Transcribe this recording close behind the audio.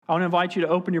I want to invite you to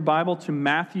open your Bible to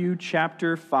Matthew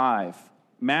chapter 5.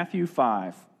 Matthew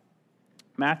 5.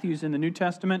 Matthew's in the New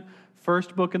Testament,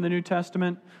 first book in the New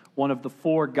Testament, one of the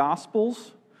four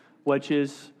Gospels, which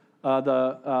is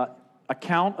the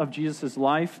account of Jesus'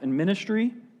 life and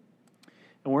ministry.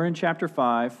 And we're in chapter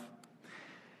 5.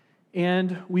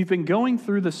 And we've been going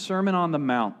through the Sermon on the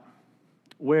Mount,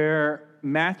 where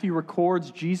Matthew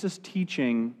records Jesus'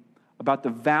 teaching about the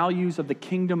values of the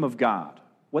kingdom of God,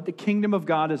 what the kingdom of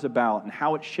God is about and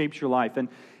how it shapes your life. And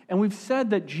we've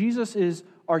said that Jesus is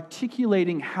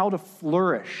articulating how to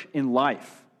flourish in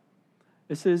life.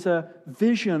 This is a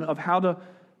vision of how to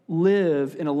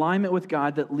live in alignment with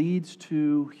God that leads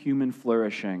to human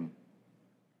flourishing.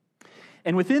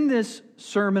 And within this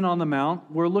Sermon on the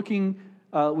Mount, we're looking,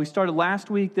 we started last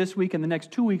week, this week, and the next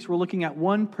 2 weeks, we're looking at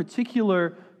one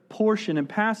particular portion and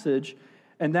passage,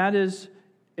 and that is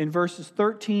in verses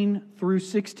 13 through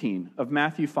 16 of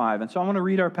Matthew 5. And so I want to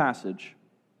read our passage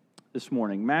this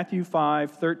morning. Matthew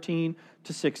 5, 13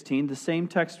 to 16, the same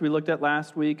text we looked at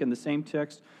last week and the same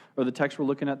text, or the text we're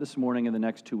looking at this morning in the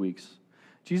next 2 weeks.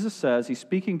 Jesus says, he's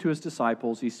speaking to his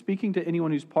disciples, he's speaking to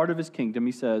anyone who's part of his kingdom.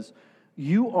 He says,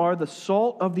 "You are the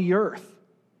salt of the earth.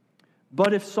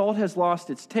 But if salt has lost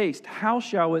its taste, how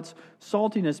shall its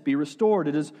saltiness be restored?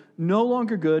 It is no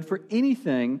longer good for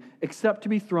anything except to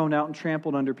be thrown out and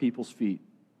trampled under people's feet.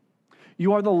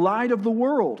 You are the light of the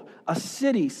world. A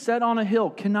city set on a hill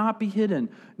cannot be hidden,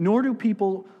 nor do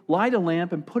people light a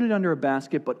lamp and put it under a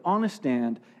basket, but on a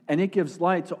stand, and it gives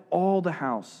light to all the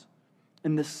house.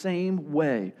 In the same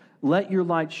way, let your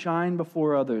light shine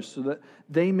before others so that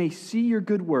they may see your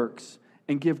good works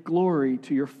and give glory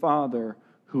to your Father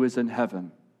who is in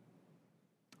heaven."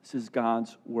 This is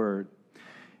God's word.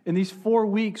 In these 4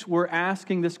 weeks, we're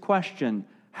asking this question: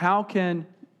 how can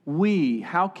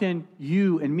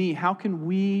you and me, how can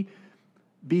we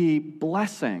be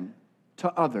blessing to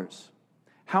others?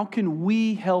 How can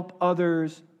we help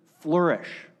others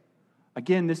flourish?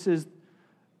 Again, this is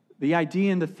the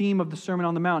idea and the theme of the Sermon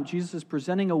on the Mount. Jesus is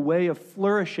presenting a way of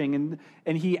flourishing,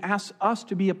 and he asks us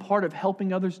to be a part of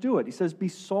helping others do it. He says, be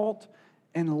salt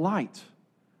and light.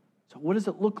 So what does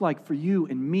it look like for you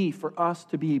and me, for us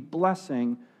to be a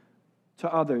blessing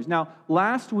to others? Now,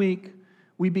 last week,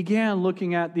 we began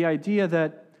looking at the idea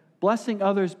that blessing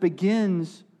others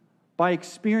begins by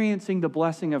experiencing the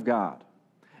blessing of God.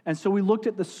 And so we looked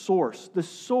at the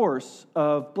source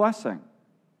of blessing.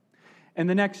 And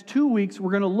the next 2 weeks,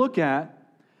 we're going to look at,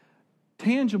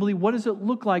 tangibly, what does it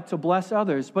look like to bless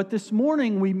others? But this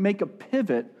morning, we make a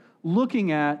pivot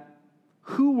looking at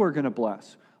who we're going to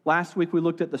bless. Last week, we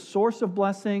looked at the source of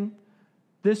blessing.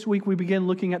 This week, we begin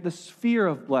looking at the sphere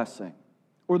of blessing,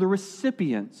 or the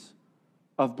recipients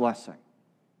of blessing.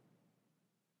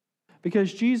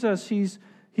 Because Jesus, he's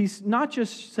not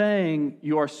just saying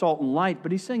you are salt and light,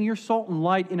 but he's saying you're salt and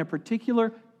light in a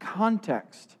particular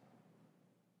context.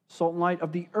 Salt and light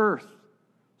of the earth,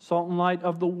 salt and light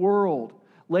of the world.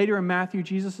 Later in Matthew,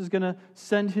 Jesus is going to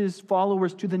send his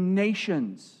followers to the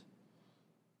nations.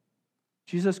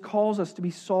 Jesus calls us to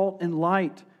be salt and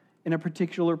light in a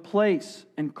particular place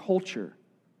and culture.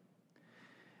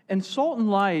 And salt and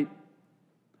light,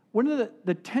 one of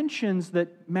the tensions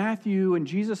that Matthew and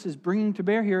Jesus is bringing to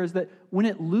bear here is that when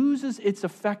it loses its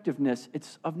effectiveness,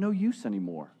 it's of no use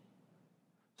anymore.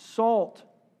 Salt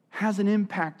has an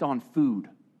impact on food.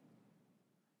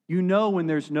 You know when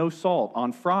there's no salt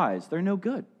on fries, they're no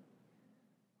good.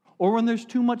 Or when there's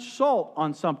too much salt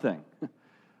on something.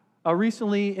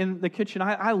 Recently in the kitchen,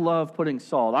 I love putting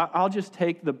salt. I'll just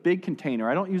take the big container.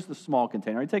 I don't use the small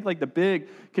container. I take like the big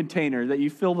container that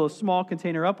you fill the small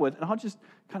container up with, and I'll just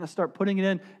kind of start putting it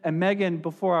in. And Megan,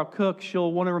 before I cook,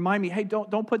 she'll want to remind me, hey,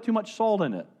 don't put too much salt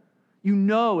in it. You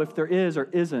know if there is or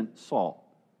isn't salt.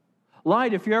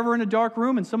 Light, if you're ever in a dark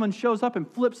room and someone shows up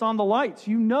and flips on the lights,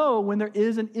 you know when there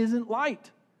is and isn't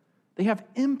light. They have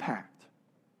impact.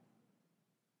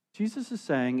 Jesus is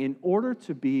saying, in order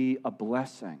to be a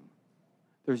blessing,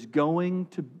 there's going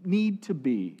to need to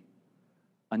be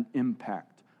an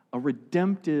impact, a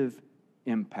redemptive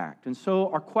impact. And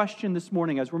so our question this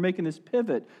morning, as we're making this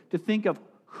pivot to think of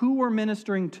who we're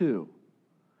ministering to,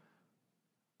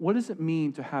 what does it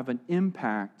mean to have an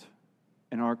impact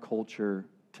in our culture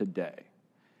today?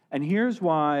 And here's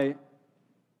why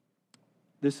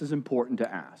this is important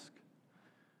to ask.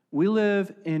 We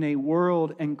live in a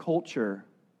world and culture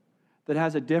that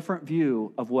has a different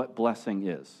view of what blessing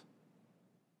is.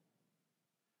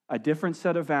 A different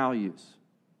set of values.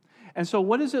 And so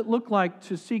what does it look like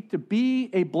to seek to be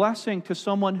a blessing to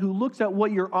someone who looks at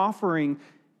what you're offering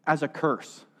as a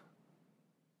curse?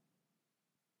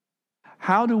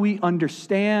 How do we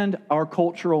understand our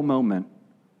cultural moment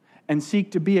and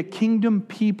seek to be a kingdom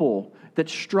people that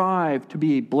strive to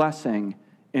be a blessing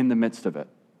in the midst of it.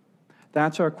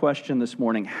 That's our question this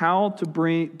morning. How to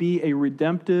be a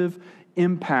redemptive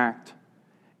impact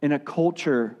in a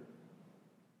culture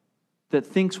that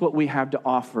thinks what we have to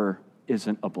offer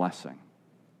isn't a blessing.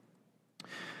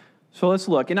 So let's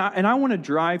look. And I want to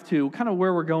drive to kind of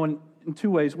where we're going in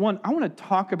two ways. One, I want to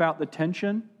talk about the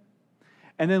tension.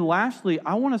 And then lastly,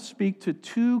 I want to speak to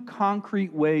two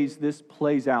concrete ways this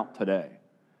plays out today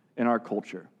in our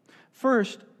culture.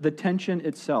 First, the tension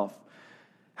itself.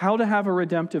 How to have a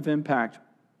redemptive impact.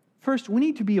 First, we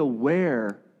need to be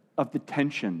aware of the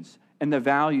tensions and the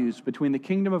values between the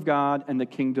kingdom of God and the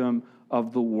kingdom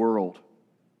of the world.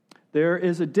 There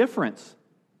is a difference.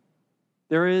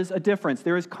 There is a difference.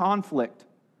 There is conflict.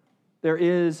 There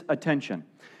is a tension.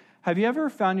 Have you ever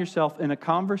found yourself in a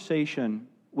conversation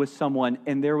with someone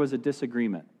and there was a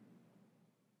disagreement?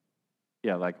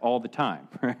 Yeah, like all the time,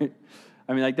 right?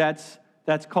 I mean, like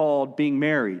that's called being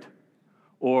married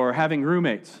or having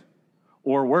roommates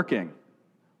or working.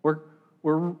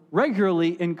 We're regularly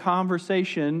in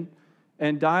conversation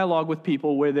and dialogue with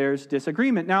people where there's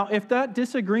disagreement. Now, if that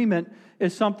disagreement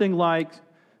is something like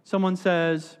someone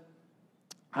says,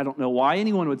 I don't know why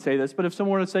anyone would say this, but if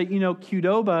someone were to say,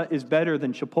 Qdoba is better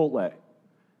than Chipotle,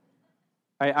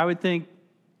 I would think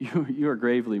you are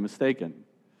gravely mistaken.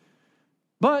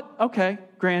 But, okay,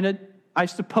 granted, I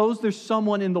suppose there's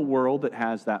someone in the world that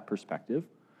has that perspective.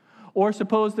 Or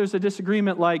suppose there's a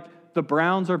disagreement like the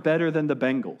Browns are better than the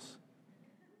Bengals.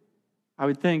 I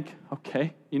would think,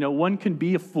 okay, one can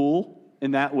be a fool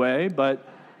in that way, but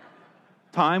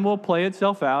time will play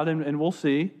itself out and we'll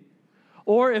see.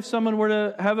 Or if someone were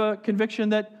to have a conviction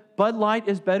that Bud Light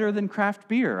is better than craft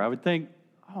beer, I would think,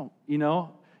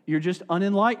 you're just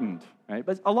unenlightened, right?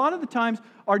 But a lot of the times,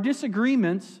 our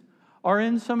disagreements are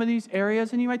in some of these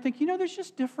areas, and you might think, there's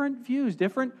just different views,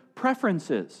 different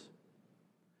preferences.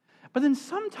 But then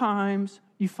sometimes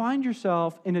you find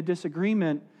yourself in a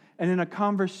disagreement and in a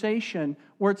conversation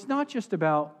where it's not just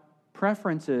about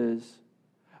preferences,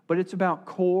 but it's about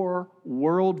core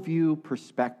worldview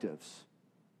perspectives.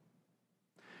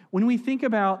 When we think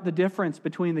about the difference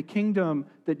between the kingdom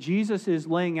that Jesus is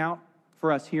laying out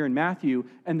for us here in Matthew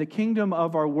and the kingdom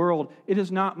of our world, it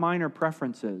is not minor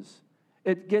preferences.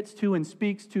 It gets to and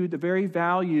speaks to the very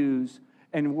values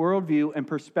and worldview and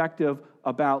perspective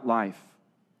about life,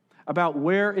 about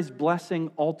where is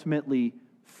blessing ultimately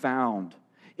found.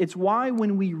 It's why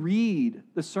when we read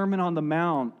the Sermon on the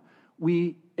Mount,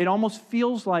 it almost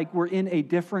feels like we're in a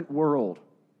different world.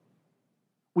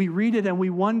 We read it and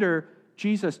we wonder,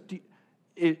 Jesus,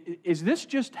 is this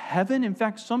just heaven? In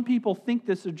fact, some people think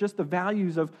this is just the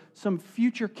values of some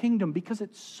future kingdom because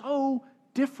it's so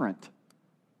different.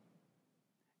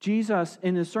 Jesus,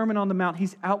 in his Sermon on the Mount,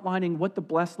 he's outlining what the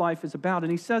blessed life is about. And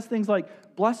he says things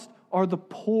like, blessed are the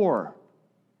poor.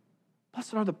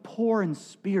 Blessed are the poor in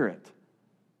spirit.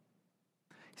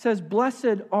 He says,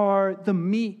 blessed are the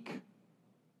meek.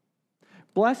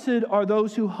 Blessed are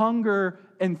those who hunger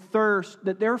and thirst,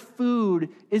 that their food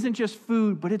isn't just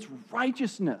food, but it's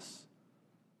righteousness.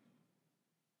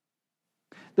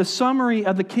 The summary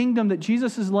of the kingdom that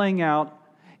Jesus is laying out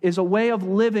is a way of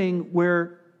living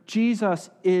where Jesus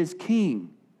is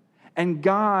king and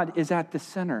God is at the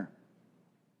center.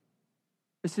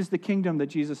 This is the kingdom that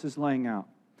Jesus is laying out.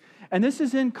 And this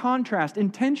is in contrast,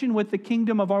 in tension with the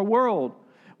kingdom of our world,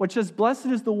 which says, blessed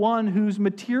is the one who's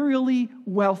materially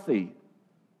wealthy.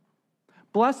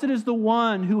 Blessed is the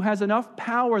one who has enough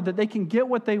power that they can get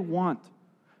what they want.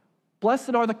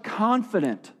 Blessed are the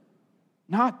confident,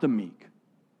 not the meek.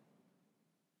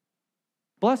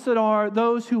 Blessed are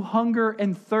those who hunger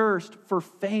and thirst for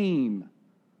fame.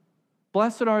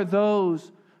 Blessed are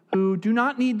those who do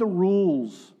not need the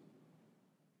rules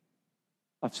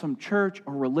of some church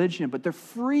or religion, but they're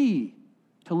free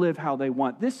to live how they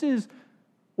want. This is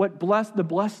what the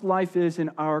blessed life is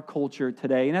in our culture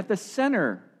today. And at the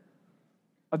center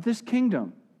of this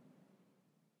kingdom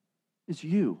is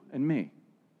you and me.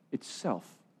 It's self.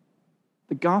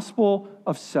 The gospel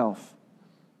of self.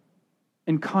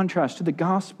 In contrast to the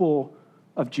gospel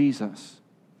of Jesus.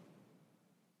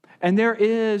 And there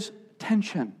is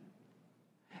tension.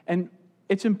 And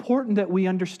it's important that we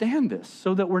understand this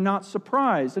so that we're not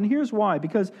surprised. And here's why.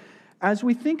 Because as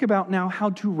we think about now how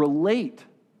to relate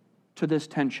to this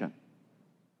tension,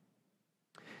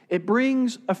 it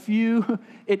brings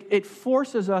it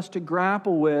forces us to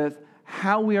grapple with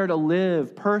how we are to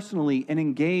live personally and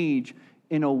engage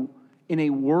in a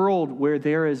world where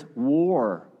there is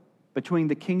war between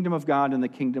the kingdom of God and the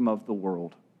kingdom of the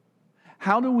world.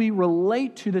 How do we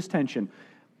relate to this tension?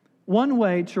 One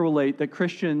way to relate that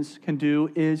Christians can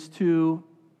do is to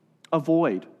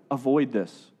avoid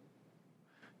this,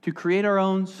 to create our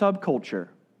own subculture,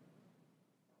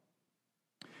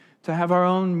 to have our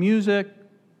own music,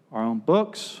 our own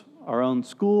books, our own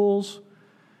schools,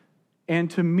 and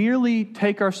to merely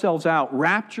take ourselves out,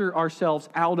 rapture ourselves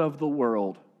out of the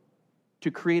world,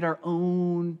 to create our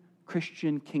own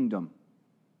Christian kingdom.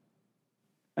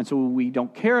 And so we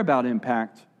don't care about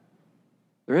impact.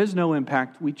 There is no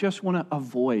impact. We just want to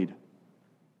avoid.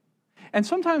 And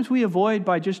sometimes we avoid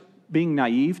by just being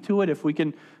naive to it, if we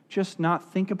can just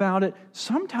not think about it.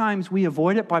 Sometimes we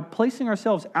avoid it by placing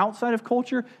ourselves outside of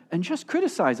culture and just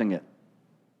criticizing it.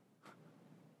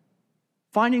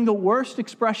 Finding the worst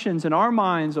expressions in our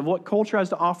minds of what culture has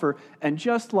to offer, and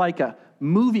just like a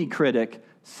movie critic,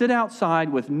 sit outside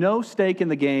with no stake in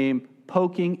the game,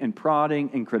 poking and prodding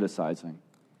and criticizing.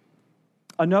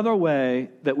 Another way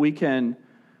that we can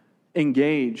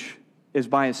engage is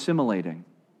by assimilating,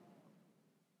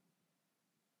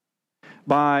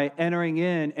 by entering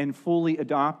in and fully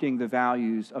adopting the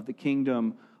values of the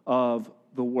kingdom of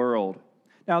the world.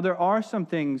 Now, there are some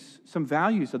things, some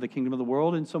values of the kingdom of the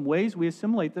world, and some ways we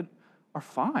assimilate that are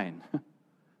fine.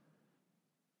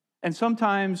 And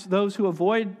sometimes those who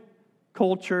avoid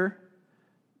culture,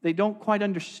 they don't quite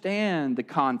understand the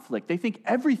conflict. They think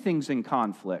everything's in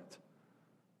conflict.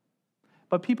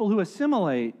 But people who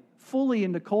assimilate fully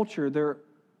into culture, they're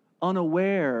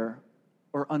unaware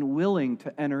or unwilling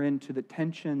to enter into the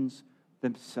tensions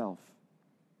themselves.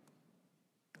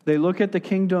 They look at the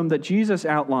kingdom that Jesus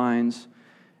outlines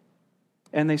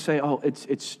and they say, oh,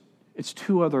 it's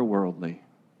too otherworldly.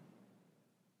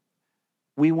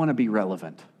 We want to be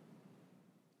relevant.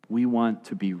 We want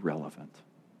to be relevant.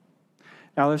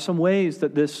 Now, there's some ways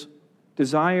that this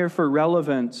desire for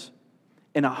relevance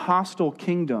in a hostile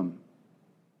kingdom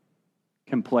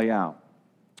can play out.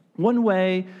 One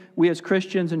way we as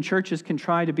Christians and churches can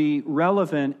try to be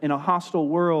relevant in a hostile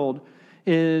world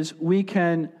is we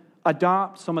can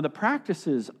adopt some of the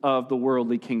practices of the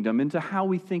worldly kingdom into how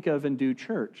we think of and do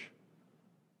church.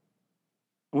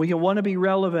 We can want to be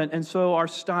relevant, and so our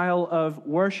style of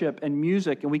worship and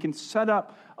music, and we can set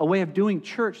up a way of doing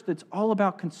church that's all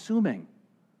about consuming.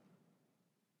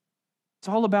 It's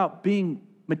all about being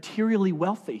materially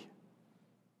wealthy.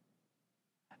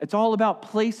 It's all about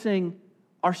placing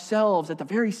ourselves at the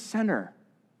very center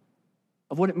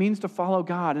of what it means to follow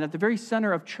God and at the very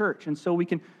center of church. And so we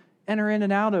can enter in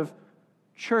and out of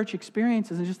church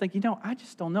experiences and just think, I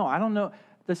just don't know. I don't know.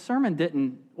 The sermon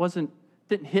didn't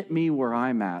hit me where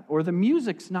I'm at, or the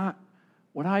music's not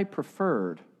what I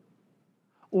preferred,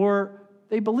 or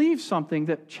they believe something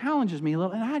that challenges me a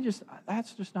little, and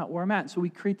that's just not where I'm at. So we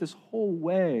create this whole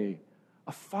way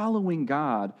of following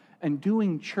God and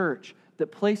doing church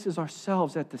that places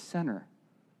ourselves at the center.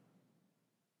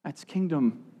 That's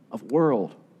kingdom of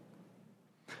world.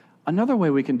 Another way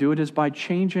we can do it is by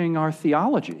changing our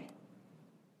theology.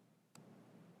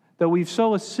 That we've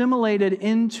so assimilated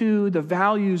into the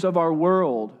values of our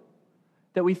world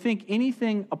that we think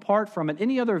anything apart from it,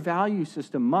 any other value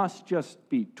system must just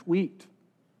be tweaked,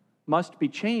 must be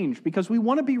changed, because we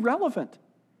want to be relevant.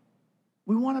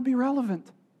 We want to be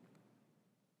relevant.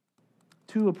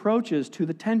 Two approaches to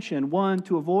the tension, one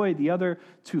to avoid, the other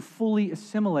to fully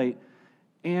assimilate.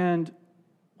 And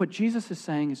what Jesus is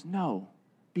saying is, no,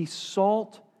 be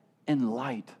salt and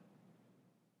light.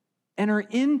 Enter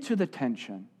into the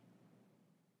tension.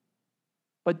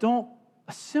 But don't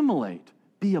assimilate.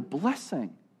 Be a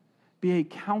blessing. Be a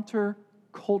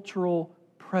counter-cultural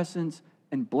presence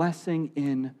and blessing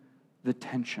in the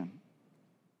tension.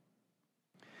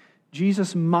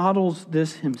 Jesus models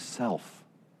this himself.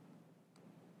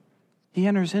 He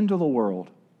enters into the world.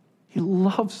 He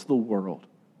loves the world.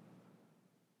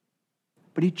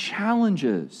 But he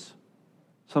challenges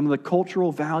some of the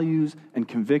cultural values and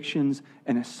convictions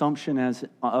and assumptions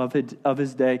of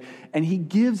his day. And he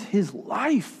gives his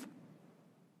life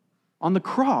on the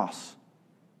cross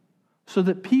so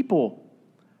that people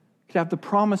could have the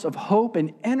promise of hope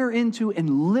and enter into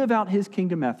and live out his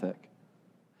kingdom ethic.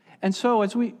 And so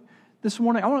this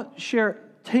morning, I want to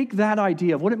take that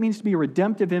idea of what it means to be a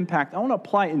redemptive impact. I want to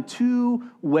apply it in two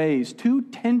ways, two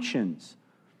tensions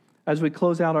as we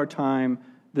close out our time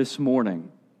this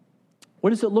morning.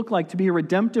 What does it look like to be a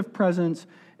redemptive presence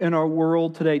in our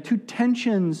world today? Two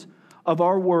tensions of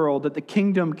our world that the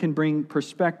kingdom can bring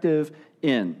perspective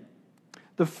in.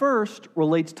 The first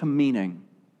relates to meaning.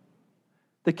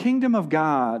 The kingdom of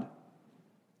God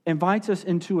invites us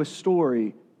into a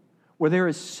story where there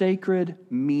is sacred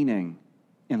meaning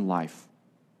in life.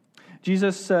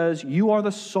 Jesus says, "You are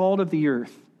the salt of the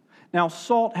earth." Now,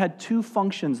 salt had two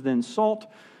functions then. Salt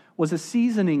was a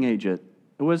seasoning agent.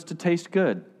 It was to taste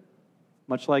good,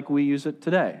 much like we use it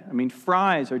today. I mean,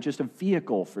 fries are just a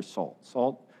vehicle for salt.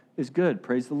 Salt is good,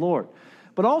 praise the Lord.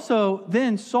 But also,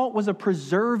 then, salt was a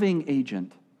preserving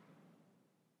agent.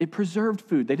 It preserved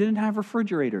food. They didn't have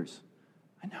refrigerators.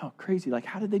 I know, crazy. Like,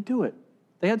 how did they do it?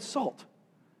 They had salt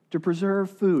to preserve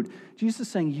food. Jesus is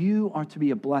saying you are to be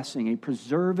a blessing, a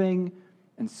preserving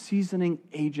and seasoning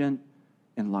agent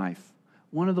in life.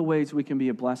 One of the ways we can be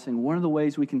a blessing, one of the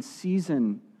ways we can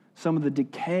season some of the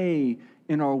decay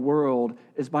in our world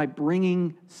is by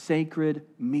bringing sacred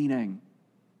meaning.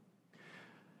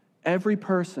 Every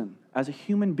person, as a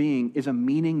human being, is a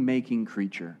meaning-making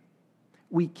creature.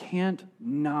 We can't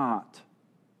not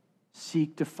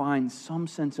seek to find some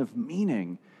sense of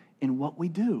meaning in what we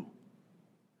do.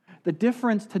 The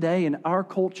difference today in our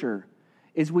culture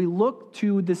is we look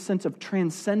to this sense of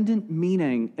transcendent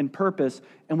meaning and purpose,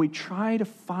 and we try to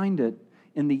find it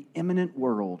in the immanent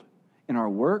world, in our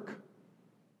work,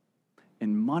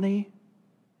 in money,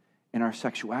 in our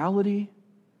sexuality,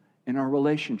 in our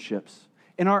relationships,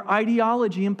 in our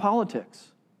ideology and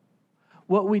politics.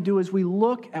 What we do is we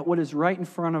look at what is right in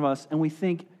front of us and we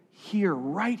think, here,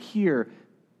 right here,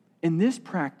 in this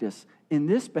practice, in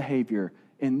this behavior,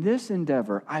 in this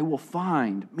endeavor, I will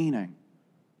find meaning.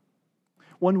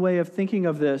 One way of thinking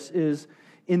of this is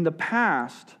in the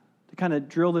past, to kind of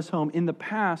drill this home, in the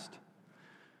past,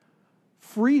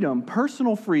 freedom,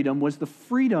 personal freedom, was the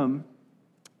freedom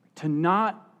to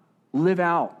not live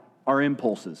out our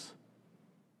impulses.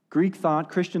 Greek thought,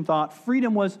 Christian thought,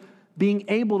 freedom was being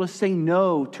able to say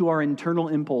no to our internal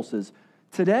impulses.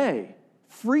 Today,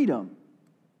 freedom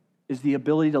is the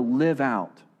ability to live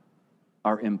out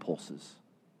our impulses.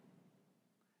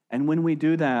 And when we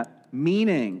do that,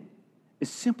 meaning is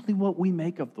simply what we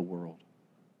make of the world.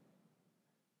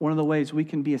 One of the ways we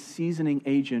can be a seasoning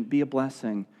agent, be a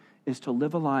blessing, is to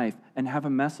live a life and have a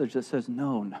message that says,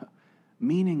 no,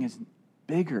 meaning is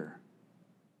bigger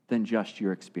than just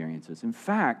your experiences. In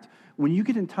fact, when you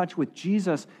get in touch with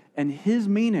Jesus and his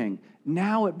meaning,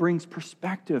 now it brings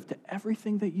perspective to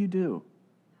everything that you do,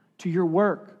 to your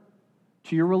work,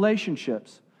 to your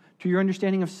relationships, to your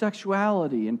understanding of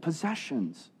sexuality and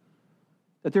possessions,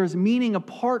 that there is meaning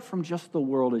apart from just the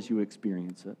world as you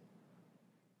experience it.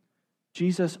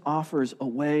 Jesus offers a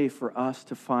way for us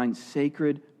to find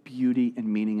sacred beauty and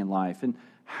meaning in life. And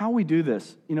how we do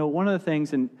this, one of the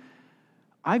things, and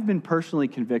I've been personally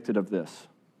convicted of this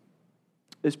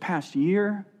past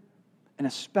year, and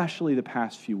especially the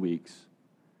past few weeks.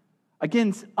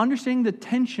 Again, understanding the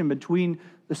tension between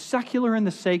the secular and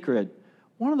the sacred,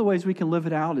 one of the ways we can live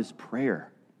it out is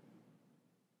prayer.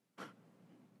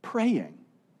 Praying.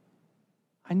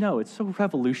 I know, it's so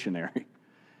revolutionary.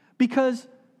 Because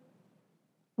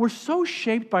we're so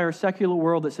shaped by our secular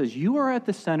world that says, you are at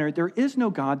the center, there is no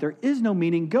God, there is no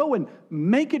meaning, go and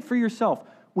make it for yourself.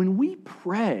 When we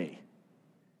pray,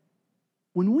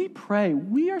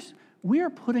 we are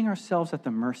putting ourselves at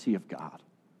the mercy of God.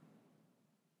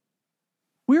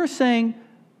 We are saying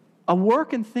a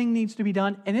work and thing needs to be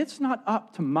done, and it's not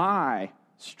up to my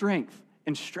strength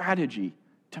and strategy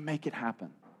to make it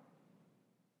happen.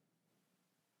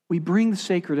 We bring the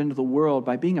sacred into the world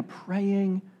by being a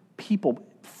praying people,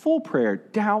 full prayer,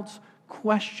 doubts,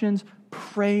 questions,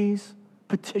 praise,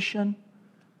 petition.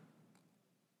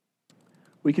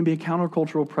 We can be a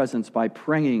countercultural presence by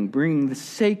praying, bringing the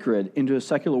sacred into a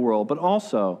secular world, but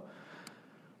also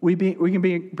we can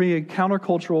be a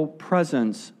countercultural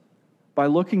presence by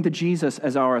looking to Jesus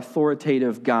as our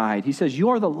authoritative guide. He says, you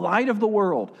are the light of the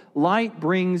world. Light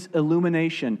brings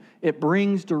illumination. It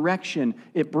brings direction.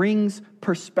 It brings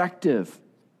perspective.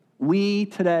 We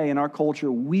today in our culture,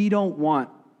 we don't want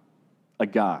a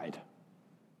guide.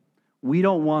 We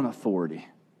don't want authority.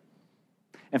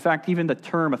 In fact, even the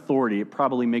term authority, it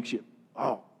probably makes you,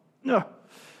 no,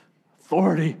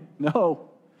 authority, no.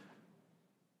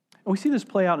 And we see this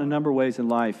play out in a number of ways in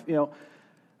life.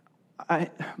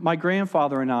 My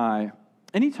grandfather and I,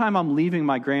 anytime I'm leaving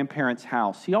my grandparents'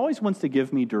 house, he always wants to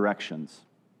give me directions.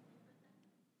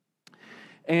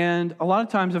 And a lot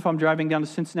of times if I'm driving down to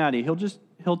Cincinnati,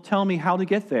 he'll tell me how to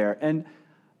get there. And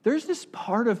there's this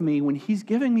part of me when he's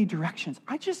giving me directions,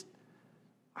 I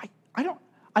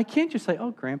can't just say,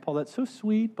 oh, Grandpa, that's so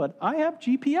sweet, but I have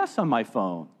GPS on my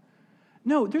phone.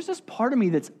 No, there's this part of me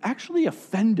that's actually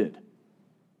offended.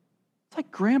 It's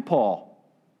like, Grandpa,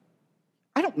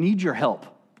 I don't need your help.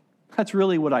 That's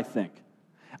really what I think.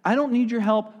 I don't need your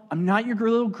help. I'm not your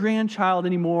little grandchild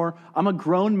anymore. I'm a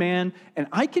grown man, and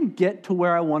I can get to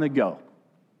where I want to go.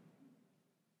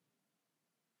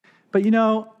 But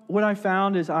what I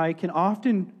found is I can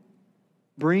often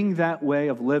bring that way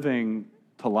of living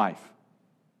to life.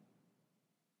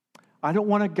 I don't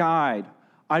want to guide.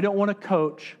 I don't want to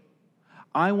coach.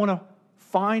 I want to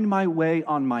find my way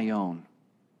on my own.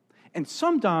 And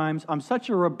sometimes I'm such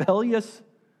a rebellious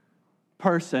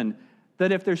person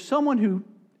that if there's someone who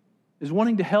is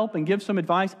wanting to help and give some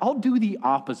advice, I'll do the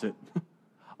opposite.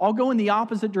 I'll go in the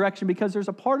opposite direction because there's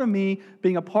a part of me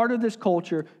being a part of this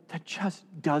culture that just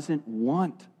doesn't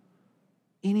want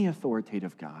any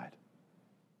authoritative guide,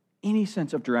 any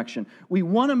sense of direction. We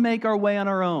want to make our way on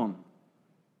our own.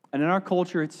 And in our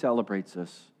culture, it celebrates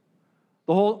us.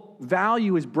 The whole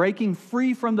value is breaking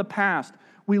free from the past.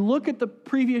 We look at the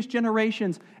previous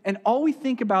generations, and all we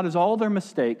think about is all their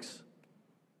mistakes.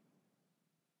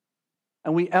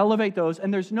 And we elevate those,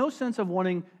 and there's no sense of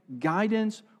wanting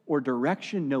guidance or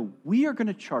direction. No, we are going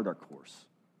to chart our course.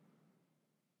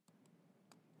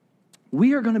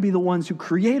 We are going to be the ones who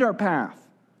create our path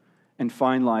and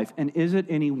find life. And is it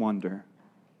any wonder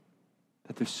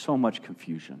that there's so much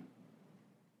confusion?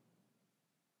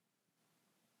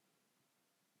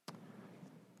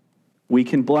 We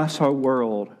can bless our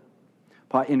world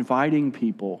by inviting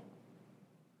people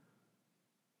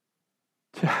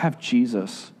to have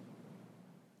Jesus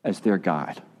as their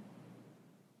guide.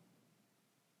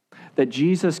 That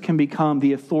Jesus can become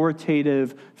the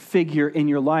authoritative figure in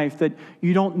your life, that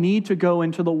you don't need to go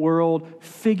into the world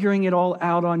figuring it all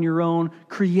out on your own,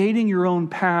 creating your own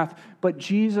path, but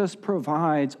Jesus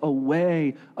provides a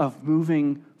way of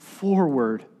moving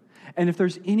forward. And if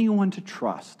there's anyone to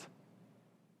trust,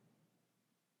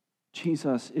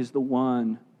 Jesus is the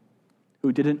one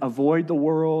who didn't avoid the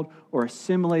world or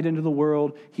assimilate into the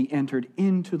world. He entered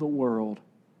into the world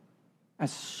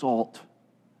as salt,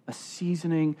 a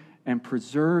seasoning and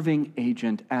preserving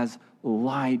agent, as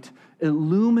light,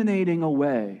 illuminating a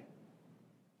way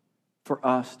for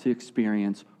us to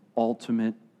experience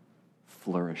ultimate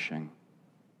flourishing.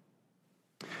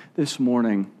 This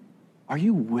morning, are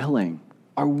we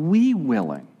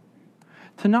willing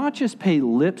to not just pay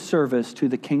lip service to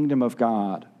the kingdom of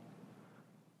God,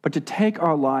 but to take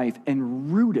our life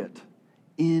and root it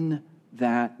in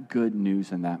that good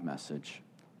news and that message?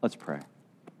 Let's pray.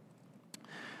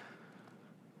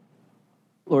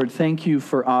 Lord, thank you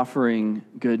for offering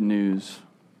good news.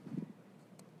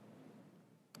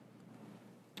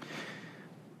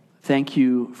 Thank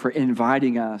you for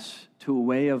inviting us to a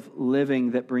way of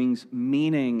living that brings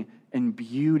meaning and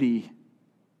beauty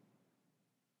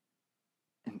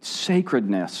and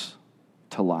sacredness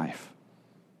to life.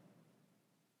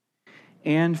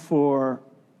 And for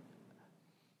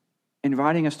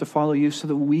inviting us to follow you so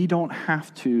that we don't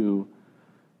have to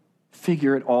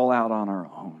figure it all out on our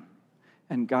own.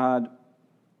 And God,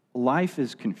 life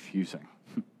is confusing.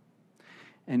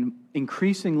 And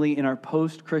increasingly in our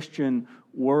post-Christian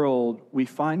world, we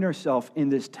find ourselves in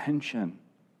this tension.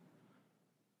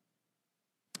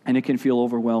 And it can feel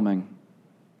overwhelming.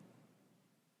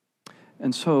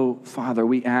 And so, Father,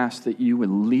 we ask that you would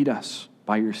lead us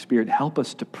by your Spirit. Help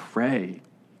us to pray.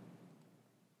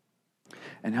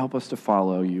 And help us to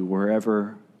follow you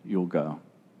wherever you'll go.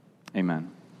 Amen.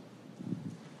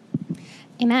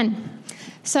 Amen.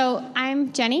 So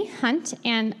I'm Jenny Hunt,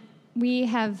 and we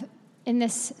have, in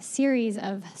this series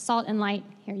of Salt and Light,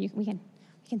 here we can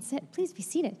sit, please be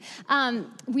seated.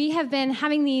 We have been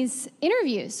having these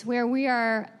interviews where we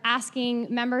are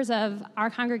asking members of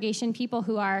our congregation, people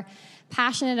who are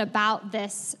passionate about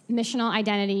this missional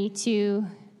identity, to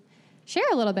share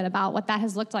a little bit about what that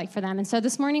has looked like for them. And so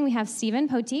this morning we have Stephen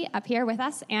Poti up here with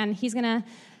us, and he's going to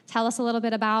tell us a little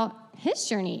bit about his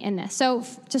journey in this. So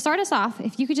to start us off,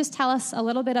 if you could just tell us a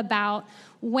little bit about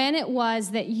when it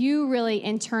was that you really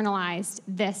internalized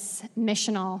this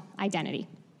missional identity.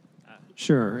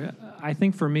 Sure. I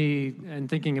think for me, and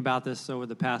thinking about this over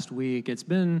the past week, it's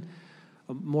been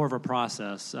more of a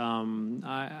process.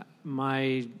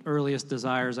 My earliest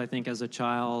desires, I think, as a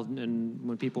child, and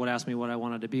when people would ask me what I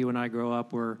wanted to be when I grow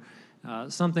up, were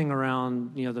something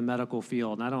around the medical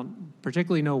field. And I don't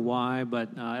particularly know why, but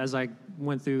as I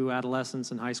went through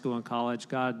adolescence and high school and college,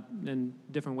 God, in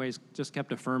different ways, just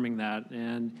kept affirming that.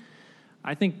 And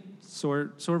I think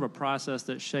sort of a process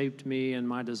that shaped me and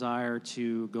my desire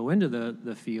to go into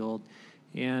the field.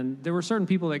 And there were certain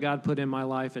people that God put in my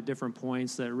life at different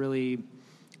points that really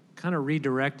kind of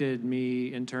redirected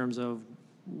me in terms of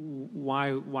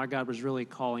why God was really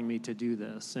calling me to do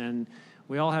this. And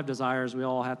we all have desires. We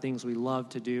all have things we love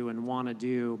to do and want to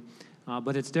do.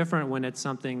 But it's different when it's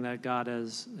something that God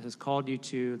has called you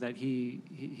to, that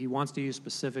He wants to use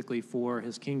specifically for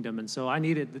His kingdom. And so I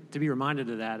needed to be reminded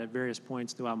of that at various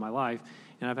points throughout my life.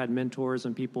 And I've had mentors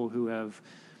and people who have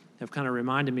have kind of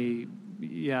reminded me,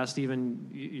 yeah, Stephen,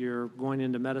 you're going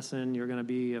into medicine, you're going to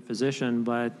be a physician,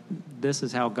 but this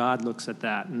is how God looks at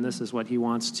that, and this is what he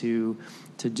wants to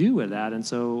do with that. And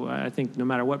so I think no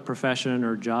matter what profession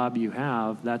or job you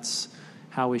have, that's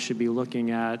how we should be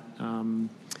looking at our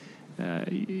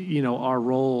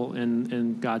role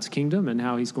in God's kingdom and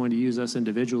how he's going to use us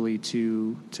individually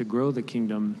to grow the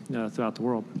kingdom throughout the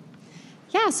world.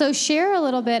 Yeah, so share a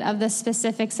little bit of the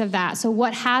specifics of that. So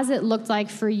what has it looked like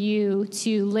for you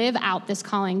to live out this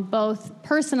calling, both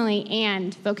personally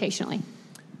and vocationally?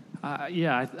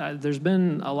 There's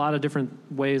been a lot of different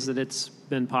ways that it's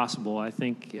been possible. I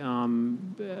think,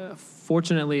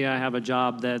 fortunately, I have a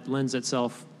job that lends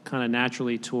itself kind of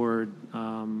naturally toward,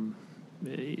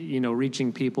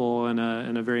 reaching people in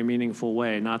a very meaningful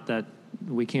way. Not that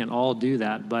we can't all do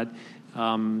that, but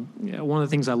one of the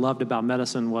things I loved about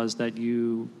medicine was that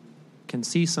you can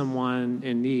see someone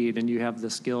in need and you have the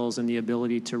skills and the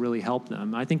ability to really help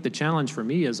them. I think the challenge for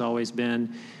me has always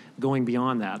been going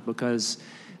beyond that, because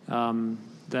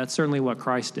that's certainly what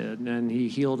Christ did. And he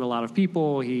healed a lot of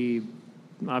people. He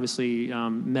obviously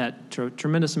met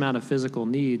tremendous amount of physical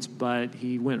needs, but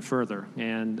he went further.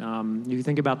 And you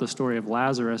think about the story of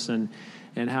Lazarus and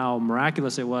how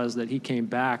miraculous it was that he came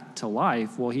back to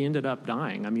life. Well, he ended up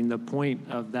dying. I mean, the point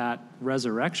of that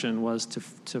resurrection was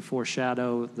to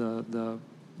foreshadow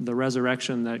the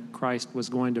resurrection that Christ was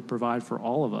going to provide for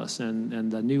all of us,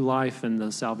 and the new life and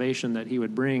the salvation that he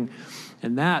would bring.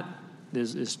 And that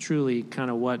is truly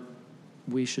kind of what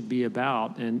we should be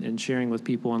about and sharing with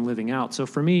people and living out. So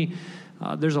for me,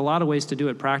 there's a lot of ways to do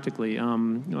it practically.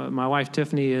 My wife,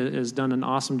 Tiffany, has done an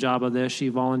awesome job of this. She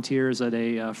volunteers at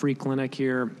a free clinic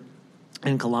here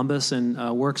in Columbus and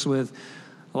works with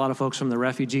a lot of folks from the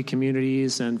refugee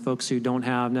communities and folks who don't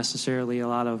have necessarily a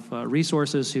lot of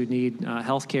resources, who need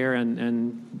health care,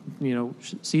 and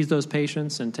sees those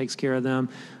patients and takes care of them,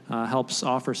 helps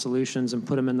offer solutions and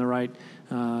put them in the right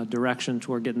direction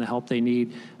toward getting the help they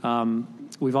need.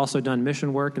 We've also done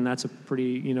mission work, and that's a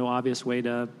pretty obvious way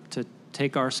to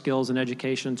take our skills and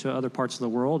education to other parts of the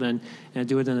world and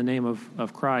do it in the name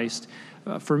of Christ.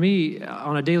 For me,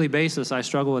 on a daily basis, I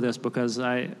struggle with this because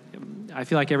I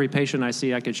feel like every patient I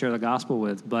see I could share the gospel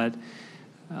with, but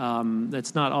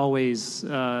it's not always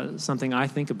something I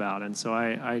think about. And so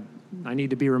I need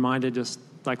to be reminded, just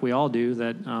like we all do,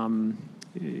 that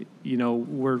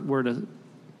we're to.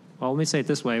 Well, let me say it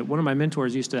this way. One of my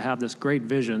mentors used to have this great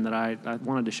vision that I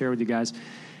wanted to share with you guys.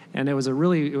 And it was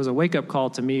a wake-up call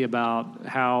to me about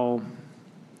how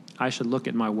I should look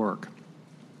at my work.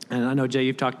 And I know, Jay,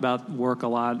 you've talked about work a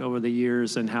lot over the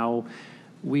years and how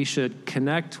we should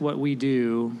connect what we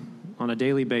do on a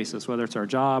daily basis, whether it's our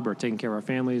job or taking care of our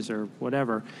families or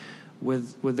whatever,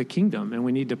 with the kingdom. And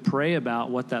we need to pray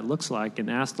about what that looks like and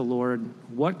ask the Lord,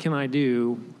 what can I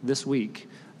do this week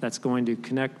that's going to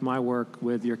connect my work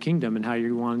with your kingdom and how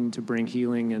you're wanting to bring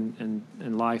healing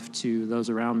and life to those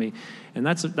around me. And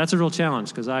that's a real challenge,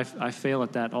 because I fail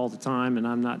at that all the time, and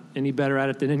I'm not any better at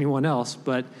it than anyone else.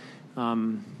 But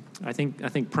I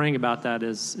think praying about that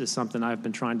is something I've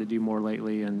been trying to do more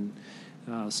lately. And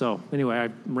so anyway,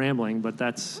 I'm rambling, but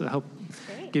I hope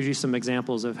gives you some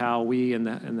examples of how we in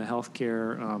the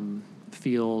healthcare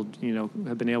field,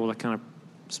 have been able to kind of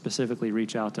specifically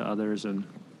reach out to others. And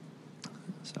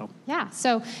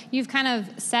so you've kind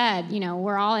of said,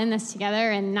 we're all in this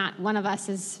together, and not one of us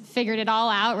has figured it all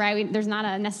out, right? There's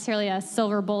not necessarily a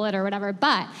silver bullet or whatever,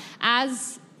 but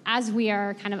as we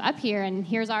are kind of up here, and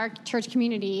here's our church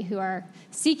community who are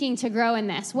seeking to grow in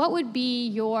this, what would be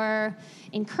your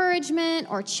encouragement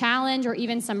or challenge or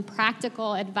even some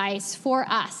practical advice for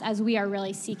us as we are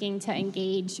really seeking to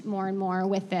engage more and more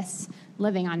with this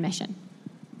living on mission?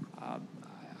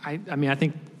 I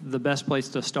think the best place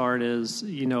to start is,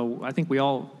 I think we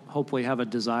all hopefully have a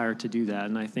desire to do that.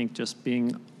 And I think just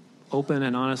being open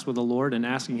and honest with the Lord and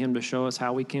asking him to show us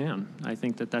how we can. I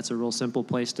think that's a real simple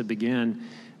place to begin.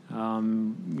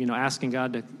 Asking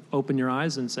God to open your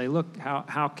eyes and say, look,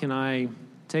 how can I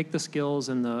take the skills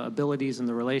and the abilities and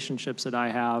the relationships that I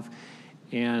have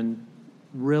and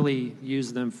really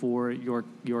use them for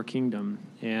your kingdom?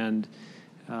 And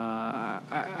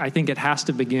I think it has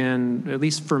to begin, at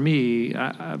least for me,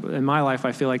 in my life,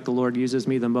 I feel like the Lord uses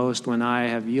me the most when I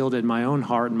have yielded my own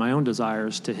heart and my own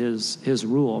desires to his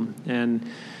rule. And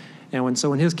when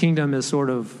his kingdom is sort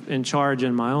of in charge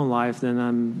in my own life, then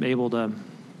I'm able to,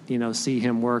 see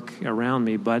him work around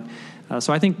me. But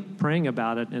so I think praying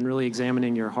about it and really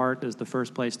examining your heart is the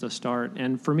first place to start.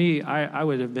 And for me, I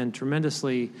would have been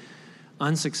tremendously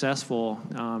unsuccessful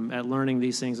at learning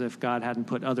these things if God hadn't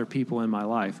put other people in my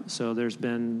life. So there's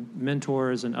been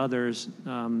mentors and others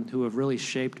who have really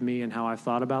shaped me and how I've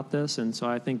thought about this. And so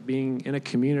I think being in a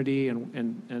community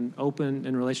and open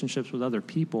in relationships with other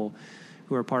people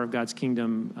who are part of God's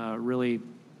kingdom really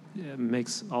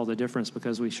makes all the difference,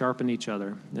 because we sharpen each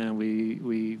other and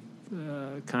we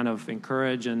kind of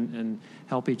encourage and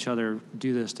help each other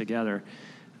do this together.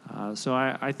 So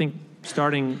I think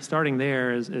starting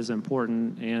there is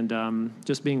important, and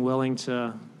just being willing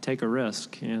to take a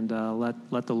risk and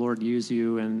let the Lord use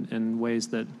you in ways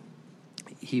that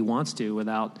He wants to,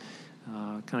 without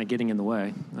kind of getting in the way,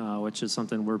 which is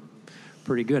something we're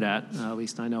pretty good at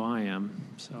least I know I am.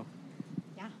 So.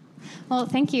 Yeah. Well,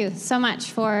 thank you so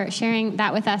much for sharing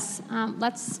that with us.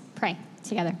 Let's pray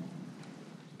together.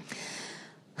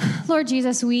 Lord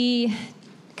Jesus, we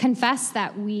confess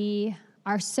that we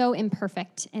are so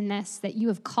imperfect in this, that you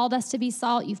have called us to be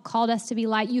salt, you've called us to be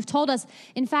light, you've told us,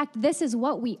 in fact, this is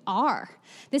what we are.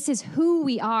 This is who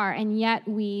we are, and yet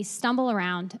we stumble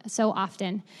around so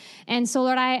often. And so,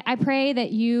 Lord, I pray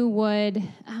that you would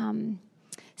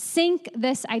sink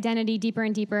this identity deeper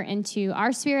and deeper into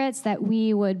our spirits, that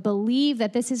we would believe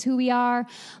that this is who we are.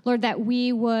 Lord, that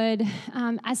we would,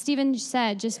 as Stephen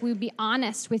said, we would be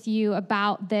honest with you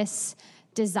about this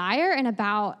desire and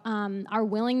about our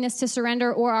willingness to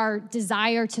surrender, or our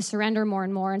desire to surrender more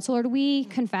and more. And so, Lord, we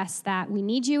confess that we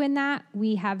need you in that.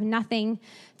 We have nothing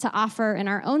to offer in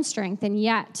our own strength, and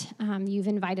yet you've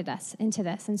invited us into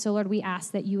this. And so, Lord, we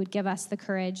ask that you would give us the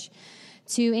courage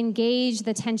to engage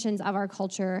the tensions of our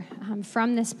culture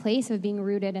from this place of being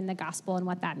rooted in the gospel and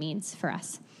what that means for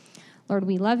us. Lord,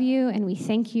 we love you, and we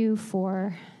thank you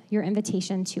for your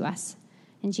invitation to us.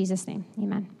 In Jesus' name,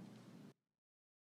 amen.